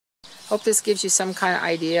Hope this gives you some kind of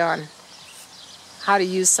idea on how to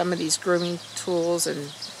use some of these grooming tools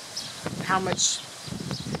and how much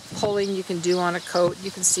pulling you can do on a coat.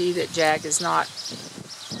 You can see that Jag is not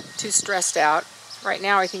too stressed out. Right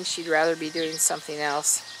now I think she'd rather be doing something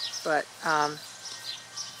else, but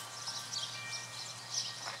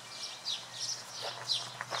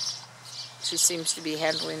she seems to be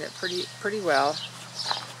handling it pretty well.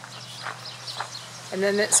 And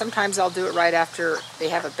then sometimes I'll do it right after they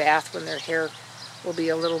have a bath, when their hair will be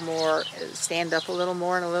a little more, stand up a little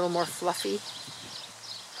more and a little more fluffy.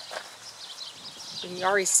 And you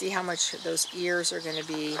already see how much those ears are going to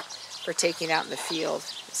be for taking out in the field.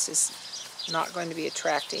 It's just not going to be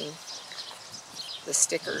attracting the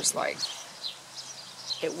stickers like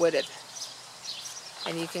it would have.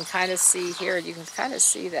 And you can kind of see here, you can kind of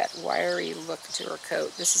see that wiry look to her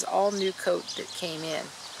coat. This is all new coat that came in,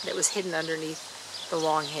 that was hidden underneath the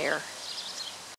long hair.